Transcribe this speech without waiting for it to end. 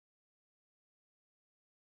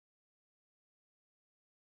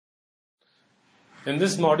In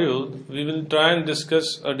this module, we will try and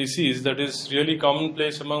discuss a disease that is really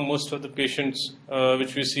commonplace among most of the patients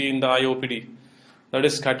which we see in the eye OPD, that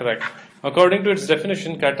is cataract. According to its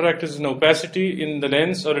definition, cataract is an opacity in the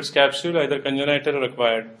lens or its capsule, either congenital or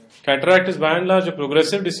acquired. Cataract is by and large a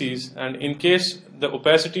progressive disease, and in case the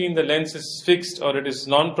opacity in the lens is fixed or it is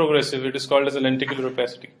non-progressive, it is called as a lenticular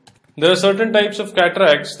opacity. There are certain types of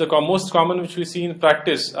cataracts. The most common which we see in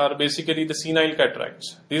practice are basically the senile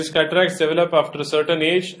cataracts. These cataracts develop after a certain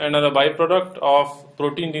age and are a byproduct of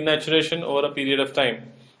protein denaturation over a period of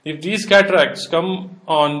time. If these cataracts come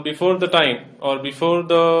on before the time or before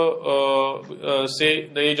the say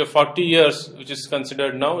the age of 40 years, which is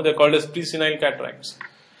considered now, they are called as presenile cataracts.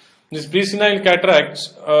 These presenile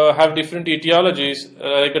cataracts have different etiologies,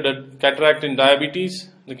 like a cataract in diabetes,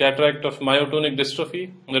 the cataract of myotonic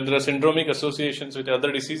dystrophy, that there are syndromic associations with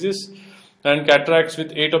other diseases, and cataracts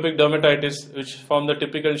with atopic dermatitis, which form the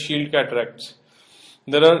typical shield cataracts.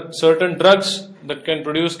 There are certain drugs that can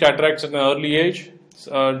produce cataracts at an early age.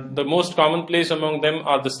 The most commonplace among them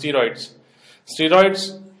are the steroids.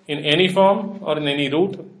 Steroids in any form or in any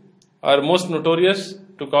route are most notorious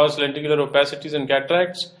to cause lenticular opacities and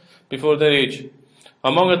cataracts before their age.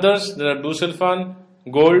 Among others, there are busulfan,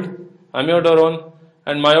 gold, amiodarone,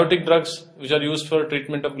 and miotic drugs which are used for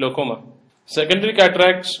treatment of glaucoma. Secondary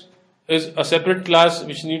cataracts is a separate class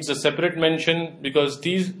which needs a separate mention because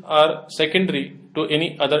these are secondary to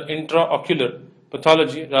any other intraocular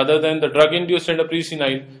pathology rather than the drug-induced and a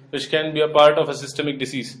presenile, which can be a part of a systemic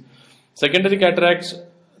disease. Secondary cataracts,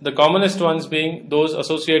 the commonest ones being those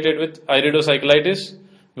associated with iridocyclitis,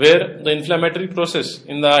 where the inflammatory process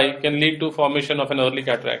in the eye can lead to formation of an early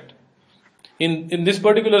cataract. In this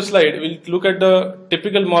particular slide, we'll look at the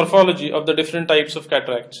typical morphology of the different types of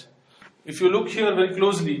cataracts. If you look here very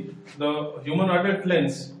closely, the human adult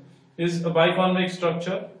lens is a biconvex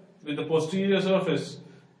structure with the posterior surface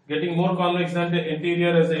getting more convex than the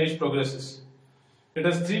anterior as the age progresses. It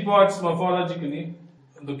has three parts morphologically: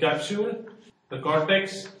 the capsule, the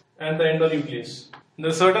cortex, and the endonucleus.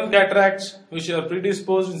 There are certain cataracts which are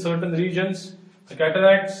predisposed in certain regions. The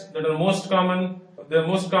cataracts that are most common, they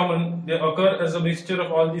occur as a mixture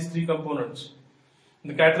of all these three components.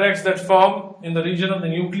 The cataracts that form in the region of the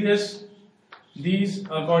nucleus, these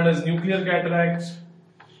are called as nuclear cataracts,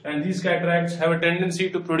 and these cataracts have a tendency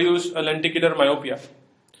to produce a lenticular myopia.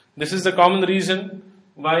 This is the common reason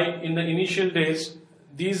why in the initial days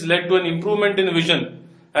these led to an improvement in vision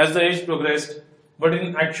as the age progressed, but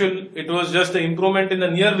in actual it was just an improvement in the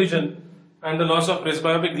near vision and the loss of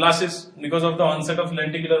presbyopic glasses because of the onset of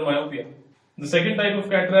lenticular myopia. The second type of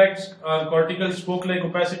cataracts are cortical spoke-like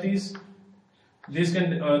opacities. These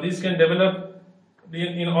can develop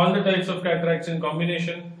in all the types of cataracts in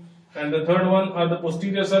combination. And the third one are the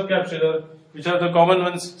posterior subcapsular, which are the common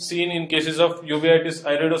ones seen in cases of uveitis,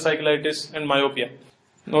 iridocyclitis, and myopia.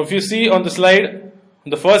 Now, if you see on the slide,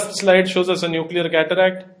 the first slide shows us a nuclear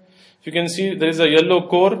cataract. If you can see, there is a yellow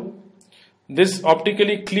core. This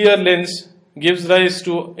optically clear lens gives rise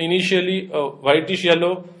to initially a whitish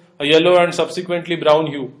yellow, a yellow and subsequently brown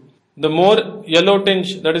hue. The more yellow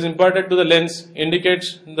tinge that is imparted to the lens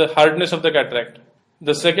indicates the hardness of the cataract.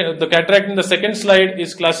 The cataract in the second slide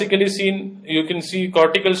is classically seen. You can see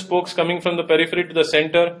cortical spokes coming from the periphery to the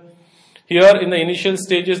center. Here in the initial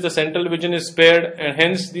stages, the central vision is spared, and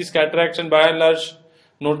hence these cataracts are by and large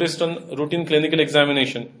noticed on routine clinical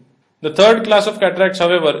examination. The third class of cataracts,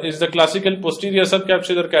 however, is the classical posterior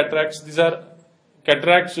subcapsular cataracts. These are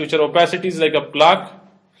cataracts which are opacities like a plaque.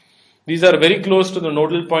 These are very close to the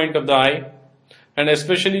nodal point of the eye and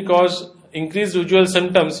especially cause increased visual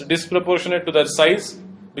symptoms disproportionate to their size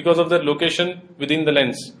because of their location within the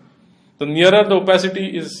lens. The nearer the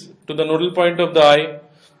opacity is to the nodal point of the eye,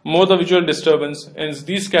 more the visual disturbance, and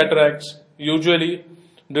these cataracts usually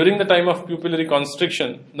during the time of pupillary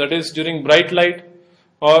constriction, that is during bright light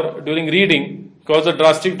or during reading, cause a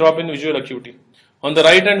drastic drop in visual acuity. On the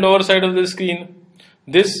right and lower side of the screen,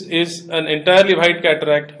 this is an entirely white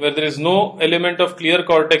cataract where there is no element of clear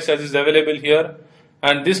cortex as is available here,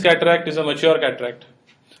 and this cataract is a mature cataract.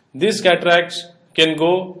 These cataracts can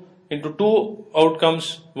go into two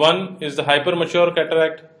outcomes. One is the hypermature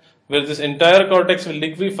cataract, where this entire cortex will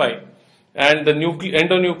liquefy and the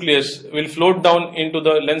endonucleus will float down into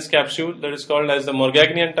the lens capsule, that is called as the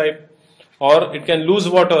Morgagnian type, or it can lose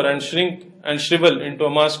water and shrink and shrivel into a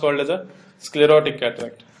mass called as a sclerotic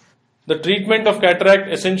cataract. The treatment of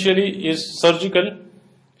cataract essentially is surgical.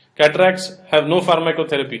 Cataracts have no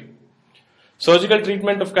pharmacotherapy. Surgical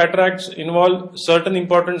treatment of cataracts involve certain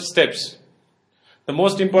important steps. The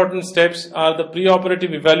most important steps are the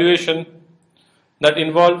preoperative evaluation that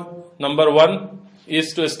involve, number one,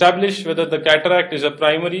 is to establish whether the cataract is a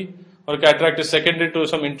primary or cataract is secondary to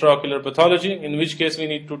some intraocular pathology, in which case we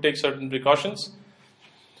need to take certain precautions.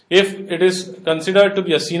 If it is considered to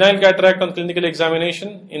be a senile cataract on clinical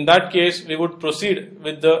examination, in that case we would proceed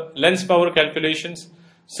with the lens power calculations,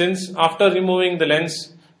 since after removing the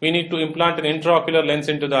lens we need to implant an intraocular lens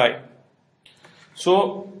into the eye.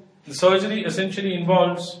 So the surgery essentially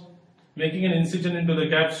involves making an incision into the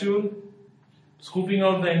capsule, scooping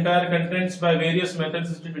out the entire contents by various methods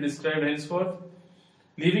which will be described henceforth,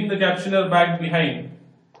 leaving the capsular bag behind.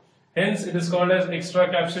 Hence it is called as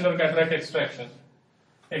extracapsular cataract extraction.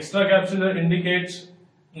 Extracapsular indicates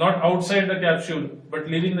not outside the capsule but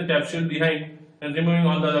leaving the capsule behind and removing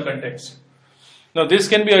all the other contents. Now this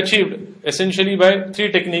can be achieved essentially by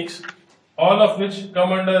three techniques, all of which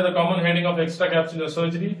come under the common heading of extracapsular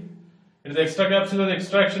surgery. It is extracapsular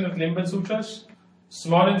extraction with limbal sutures,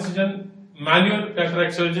 small incision manual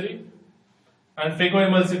cataract surgery, and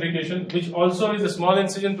phacoemulsification, which also is a small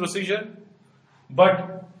incision procedure,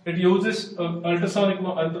 but it uses an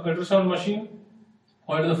ultrasound machine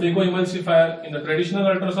called the phacoemulsifier in the traditional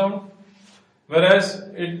ultrasound, whereas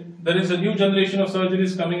there is a new generation of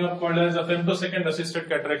surgeries coming up called as a femtosecond assisted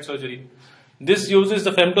cataract surgery. This uses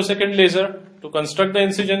the femtosecond laser to construct the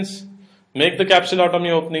incisions, make the capsulotomy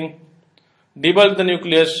opening, debulk the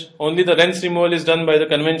nucleus. Only the lens removal is done by the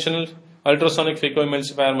conventional ultrasonic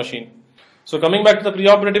phacoemulsifier machine. So coming back to the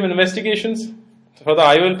preoperative investigations, for the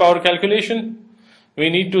IOL power calculation, we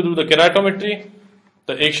need to do the keratometry,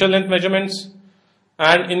 the eggshell length measurements,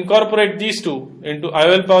 and incorporate these two into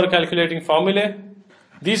IOL power calculating formulae.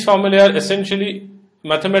 These formulae are essentially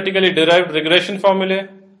mathematically derived regression formulae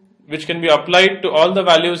which can be applied to all the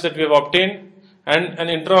values that we have obtained, and an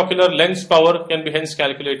intraocular lens power can be hence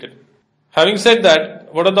calculated. Having said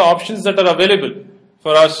that, what are the options that are available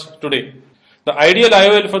for us today? The ideal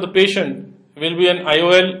IOL for the patient will be an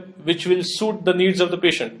IOL which will suit the needs of the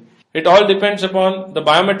patient. It all depends upon the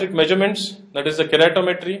biometric measurements, that is the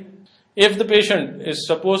keratometry. If the patient is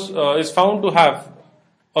found to have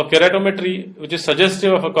a keratometry which is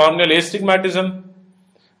suggestive of a corneal astigmatism,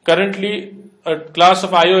 currently a class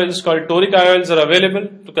of IOLs called toric IOLs are available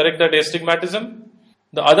to correct that astigmatism.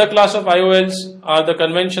 The other class of IOLs are the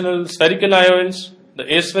conventional spherical IOLs, the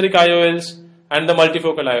aspheric IOLs, and the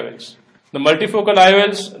multifocal IOLs. The multifocal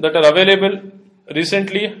IOLs that are available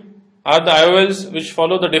recently are the IOLs which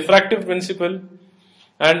follow the diffractive principle,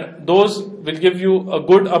 and those will give you a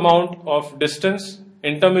good amount of distance,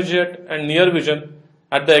 intermediate and near vision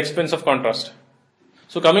at the expense of contrast.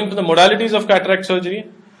 So coming to the modalities of cataract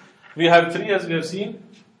surgery, we have three as we have seen.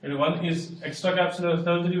 One is extracapsular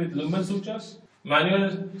surgery with limbal sutures,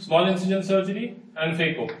 manual small incision surgery, and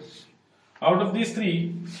phaco. Out of these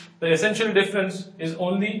three, the essential difference is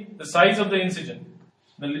only the size of the incision.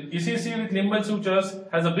 The ECC with limbal sutures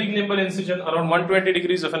has a big limbal incision around 120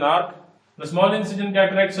 degrees of an arc. The small incision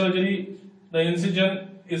cataract surgery, the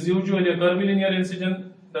incision is usually a curvilinear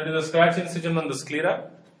incision, that is a scratch incision on the sclera,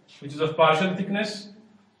 which is of partial thickness.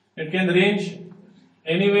 It can range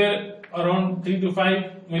anywhere around 3 to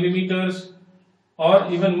 5 millimeters or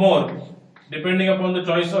even more, depending upon the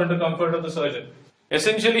choice or the comfort of the surgeon.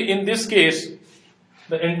 Essentially, in this case,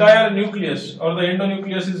 the entire nucleus or the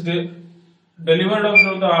endonucleus is delivered out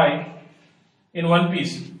through the eye in one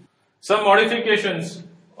piece. Some modifications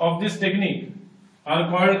of this technique are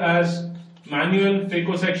called as manual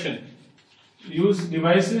phacosection. Use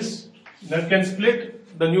devices that can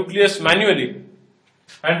split the nucleus manually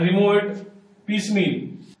and remove it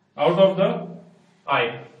piecemeal out of the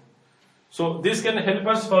eye. So this can help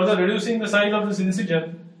us further reducing the size of this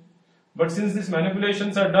incision, but since these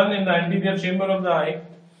manipulations are done in the anterior chamber of the eye,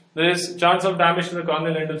 there is chance of damage to the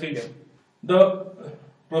corneal endothelium. The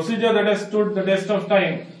procedure that has stood the test of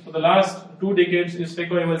time for the last 2 decades is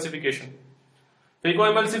phacoemulsification.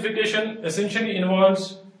 Phacoemulsification essentially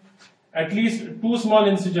involves at least 2 small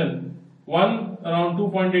incisions, one around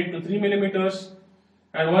 2.8 to 3 millimeters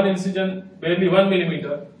and one incision barely 1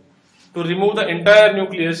 millimeter, to remove the entire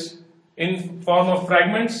nucleus in form of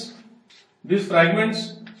fragments. These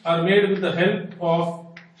fragments are made with the help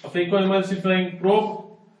of a phacoemulsifying probe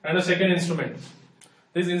and a second instrument.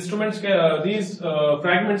 These fragments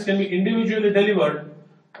can be individually delivered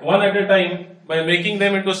one at a time by making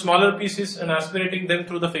them into smaller pieces and aspirating them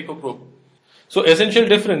through the phaco probe. So essential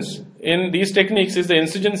difference in these techniques is the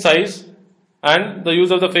incision size and the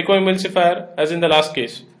use of the phacoemulsifier as in the last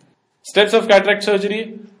case. Steps of cataract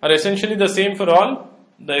surgery are essentially the same for all,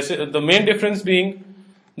 the main difference being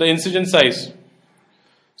the incision size.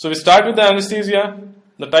 So we start with the anesthesia.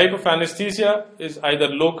 The type of anesthesia is either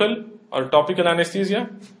local or topical anesthesia.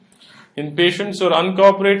 In patients who are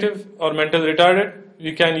uncooperative or mental retarded,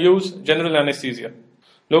 we can use general anesthesia.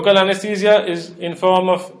 Local anesthesia is in form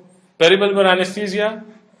of peribulbar anesthesia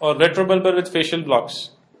or retrobulbar with facial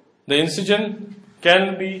blocks. The incision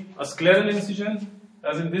can be a scleral incision,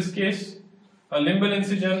 as in this case, a limbal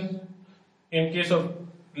incision in case of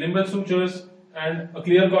limbal sutures, and a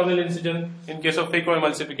clear corneal incision in case of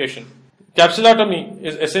phacoemulsification. Capsulotomy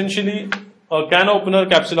is essentially a can opener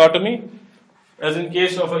capsulotomy, as in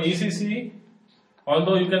case of a ECC,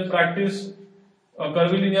 although you can practice a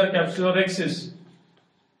curvilinear capsulorhexis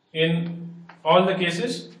in all the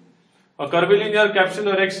cases. A curvilinear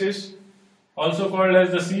capsulorhexis, also called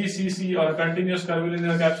as the CCC or continuous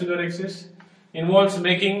curvilinear capsulorhexis, involves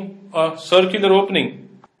making a circular opening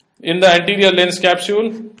in the anterior lens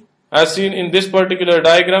capsule, as seen in this particular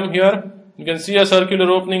diagram here. You can see a circular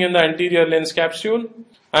opening in the anterior lens capsule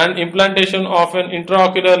and implantation of an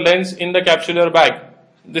intraocular lens in the capsular bag.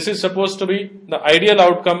 This is supposed to be the ideal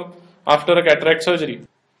outcome after a cataract surgery.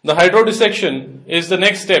 The hydrodissection is the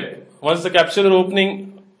next step. Once the capsular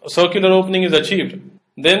opening, circular opening is achieved,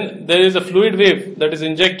 then there is a fluid wave that is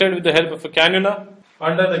injected with the help of a cannula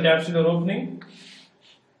under the capsular opening,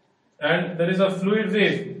 and there is a fluid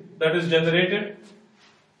wave that is generated.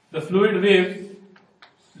 The fluid wave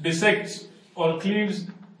dissects or cleaves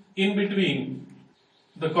in between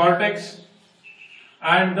the cortex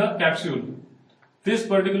and the capsule. This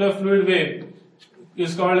particular fluid wave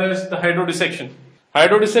is called as the hydrodissection.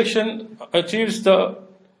 Hydrodissection achieves the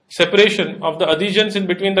separation of the adhesions in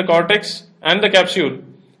between the cortex and the capsule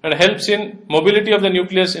and helps in mobility of the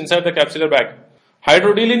nucleus inside the capsular bag.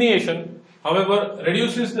 Hydrodelineation, however,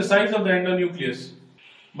 reduces the size of the endonucleus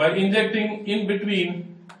by injecting in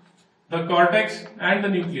between the cortex and the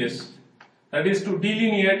nucleus, that is to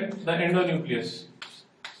delineate the endonucleus.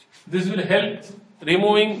 This will help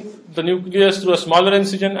removing the nucleus through a smaller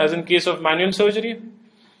incision, as in case of manual surgery,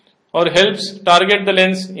 or helps target the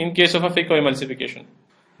lens in case of a phacoemulsification.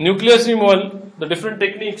 Nucleus removal, the different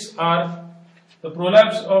techniques are the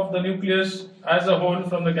prolapse of the nucleus as a whole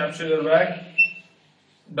from the capsular bag,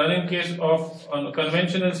 done in case of a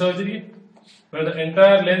conventional surgery where the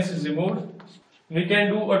entire lens is removed. We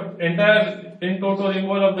can do an entire in toto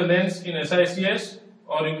removal of the lens in SICS,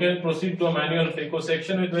 or you can proceed to a manual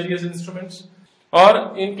phacosection with various instruments,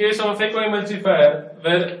 or in case of a phacoemulsifier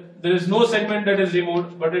where there is no segment that is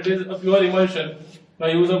removed but it is a pure emulsion by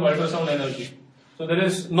use of ultrasound energy. So there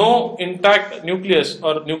is no intact nucleus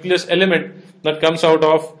or nucleus element that comes out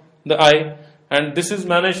of the eye, and this is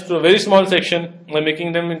managed through a very small section by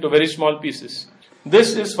making them into very small pieces.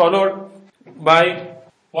 This is followed by,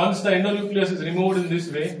 once the endonucleus is removed in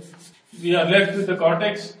this way, we are left with the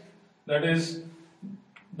cortex, that is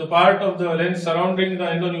the part of the lens surrounding the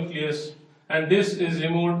endonucleus, and this is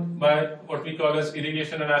removed by what we call as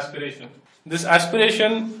irrigation and aspiration. This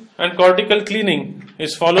aspiration and cortical cleaning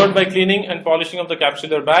is followed by cleaning and polishing of the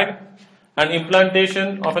capsular bag and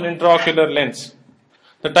implantation of an intraocular lens.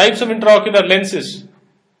 The types of intraocular lenses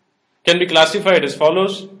can be classified as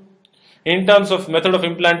follows. In terms of method of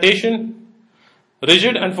implantation,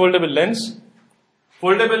 rigid and foldable lens.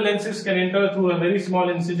 Foldable lenses can enter through a very small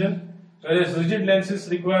incision, whereas rigid lenses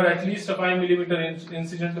require at least a 5 mm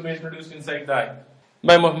incision to be introduced inside the eye.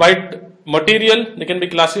 By material, they can be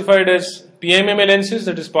classified as PMMA lenses,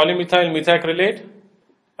 that is polymethyl methacrylate,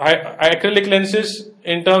 acrylic lenses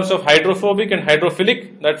in terms of hydrophobic and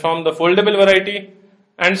hydrophilic, that form the foldable variety,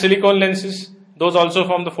 and silicone lenses, those also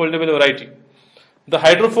form the foldable variety. The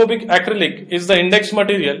hydrophobic acrylic is the index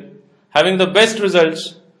material having the best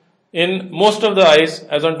results in most of the eyes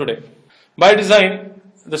as on today. By design,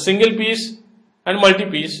 the single piece and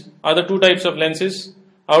multi-piece are the two types of lenses,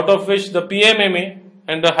 out of which the PMMA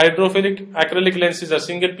and the hydrophilic acrylic lenses are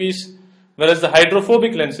single piece, whereas the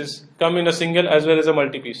hydrophobic lenses come in a single as well as a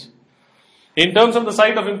multi-piece. In terms of the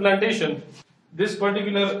site of implantation, this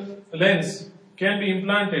particular lens can be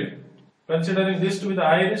implanted considering this to be the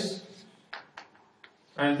iris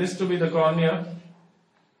and this to be the cornea.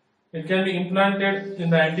 It can be implanted in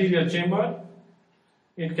the anterior chamber.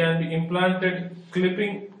 It can be implanted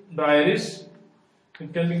clipping the iris.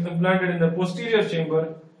 It can be implanted in the posterior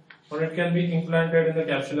chamber, or it can be implanted in the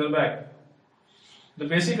capsular bag. The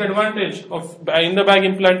basic advantage of in the bag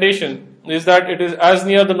implantation is that it is as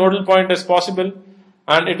near the nodal point as possible,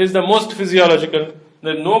 and it is the most physiological.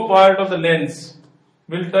 That no part of the lens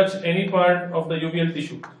will touch any part of the uveal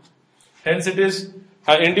tissue. Hence, it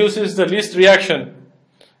induces the least reaction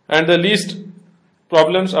and the least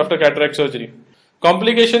problems after cataract surgery.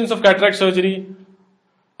 Complications of cataract surgery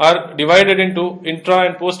are divided into intra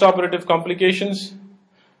and post-operative complications.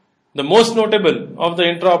 The most notable of the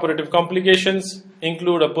intraoperative complications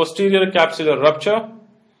include a posterior capsular rupture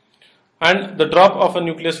and the drop of a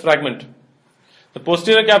nucleus fragment. The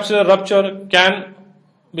posterior capsular rupture can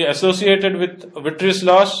be associated with vitreous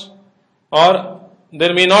loss, or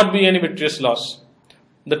there may not be any vitreous loss.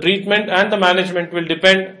 The treatment and the management will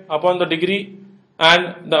depend upon the degree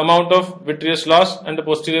and the amount of vitreous loss and the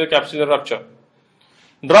posterior capsular rupture.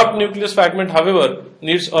 Dropped nucleus fragment, however,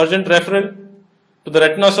 needs urgent referral to the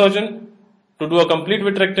retina surgeon to do a complete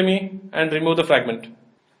vitrectomy and remove the fragment.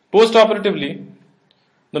 Post-operatively,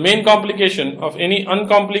 the main complication of any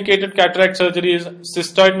uncomplicated cataract surgery is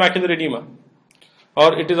cystoid macular edema,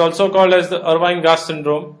 or it is also called as the Irvine-Gass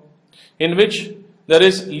syndrome, in which there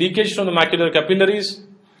is leakage from the macular capillaries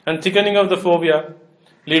and thickening of the fovea,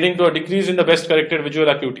 leading to a decrease in the best corrected visual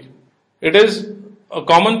acuity. It is a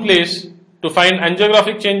commonplace to find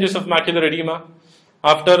angiographic changes of macular edema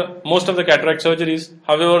after most of the cataract surgeries.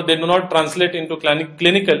 However, they do not translate into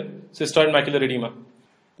clinical cystoid macular edema.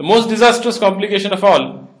 The most disastrous complication of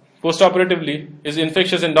all postoperatively is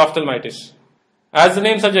infectious endophthalmitis. As the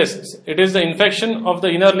name suggests, it is the infection of the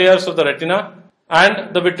inner layers of the retina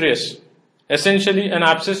and the vitreous, essentially an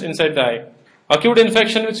abscess inside the eye. Acute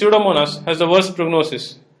infection with Pseudomonas has the worst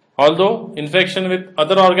prognosis, although infection with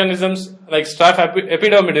other organisms like Staph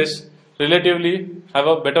epidermidis relatively have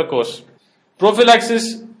a better course.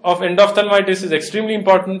 Prophylaxis of endophthalmitis is extremely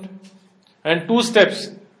important, and two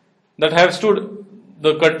steps that have stood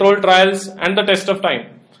the controlled trials and the test of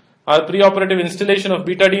time are preoperative instillation of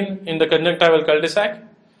betadine in the conjunctival cul-de-sac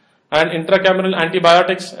and intracameral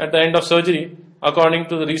antibiotics at the end of surgery, according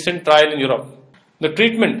to the recent trial in Europe. The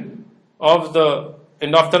treatment of the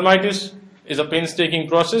endophthalmitis is a painstaking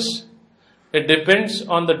process. It depends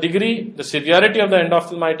on the degree, the severity of the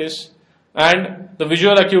endophthalmitis and the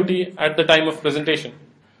visual acuity at the time of presentation.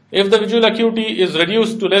 If the visual acuity is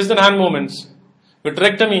reduced to less than hand movements,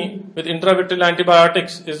 vitrectomy with intravitreal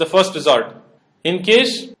antibiotics is the first resort. In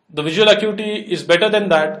case the visual acuity is better than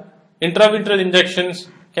that, intravitreal injections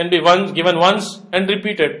can be given once and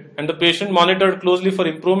repeated, and the patient monitored closely for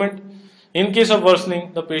improvement. In case of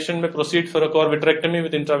worsening, the patient may proceed for a core vitrectomy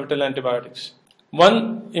with intravitreal antibiotics.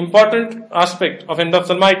 One important aspect of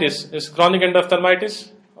endophthalmitis is chronic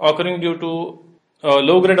endophthalmitis occurring due to a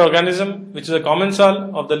low-grade organism, which is a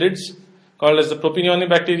commensal of the lids called as the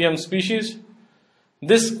Propionibacterium species.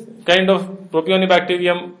 This kind of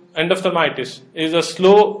Propionibacterium endophthalmitis is a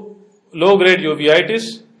slow, low-grade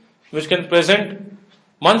uveitis which can present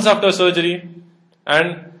months after surgery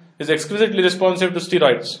and is exquisitely responsive to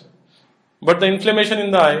steroids. But the inflammation in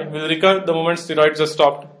the eye will recur the moment steroids are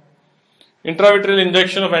stopped. Intravitreal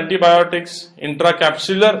injection of antibiotics,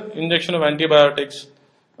 intracapsular injection of antibiotics,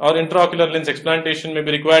 or intraocular lens explantation may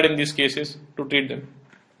be required in these cases to treat them.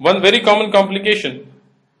 One very common complication,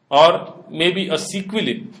 or maybe a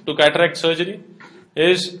sequelae to cataract surgery,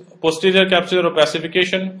 is posterior capsular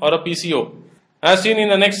opacification, or a PCO. As seen in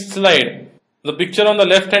the next slide, the picture on the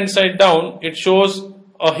left hand side down, it shows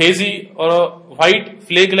a hazy or a white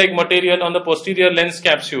flake-like material on the posterior lens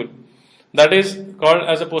capsule. That is called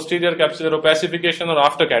as a posterior capsular opacification or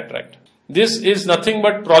after cataract. This is nothing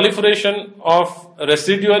but proliferation of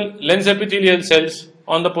residual lens epithelial cells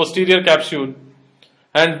on the posterior capsule,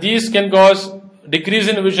 and these can cause decrease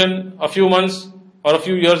in vision a few months or a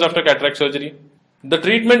few years after cataract surgery. The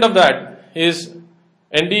treatment of that is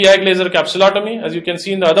ND-YAG laser capsulotomy. As you can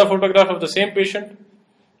see in the other photograph of the same patient,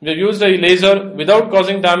 we have used a laser without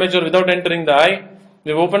causing damage or without entering the eye.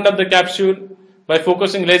 We have opened up the capsule by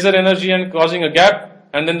focusing laser energy and causing a gap,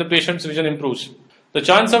 and then the patient's vision improves. The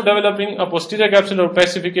chance of developing a posterior capsular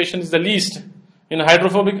opacification is the least in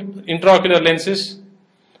hydrophobic intraocular lenses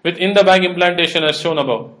with in-the-bag implantation as shown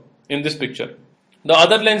above in this picture. The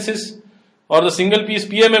other lenses or the single piece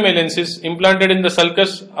PMMA lenses implanted in the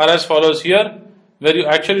sulcus are as follows here, where you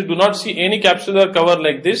actually do not see any capsular cover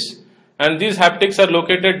like this, and these haptics are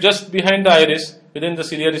located just behind the iris within the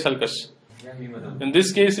ciliary sulcus. In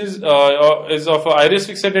this case is of an iris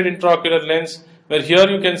fixated intraocular lens, where here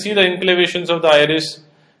you can see the inclinations of the iris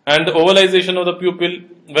and the ovalization of the pupil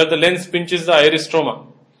where the lens pinches the iris stroma.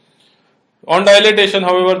 On dilatation,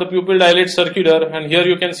 however, the pupil dilates circular, and here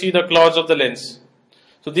you can see the claws of the lens.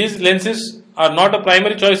 So these lenses are not a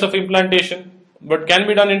primary choice of implantation, but can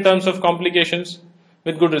be done in terms of complications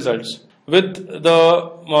with good results. With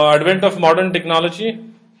the advent of modern technology,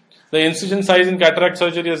 the incision size in cataract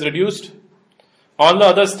surgery has reduced. All the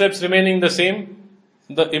other steps remaining the same.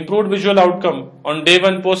 The improved visual outcome on day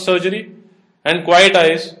one post-surgery and quiet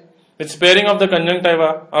eyes with sparing of the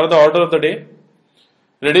conjunctiva are the order of the day.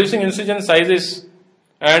 Reducing incision sizes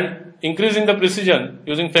and increasing the precision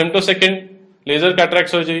using femtosecond laser cataract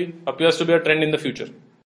surgery appears to be a trend in the future.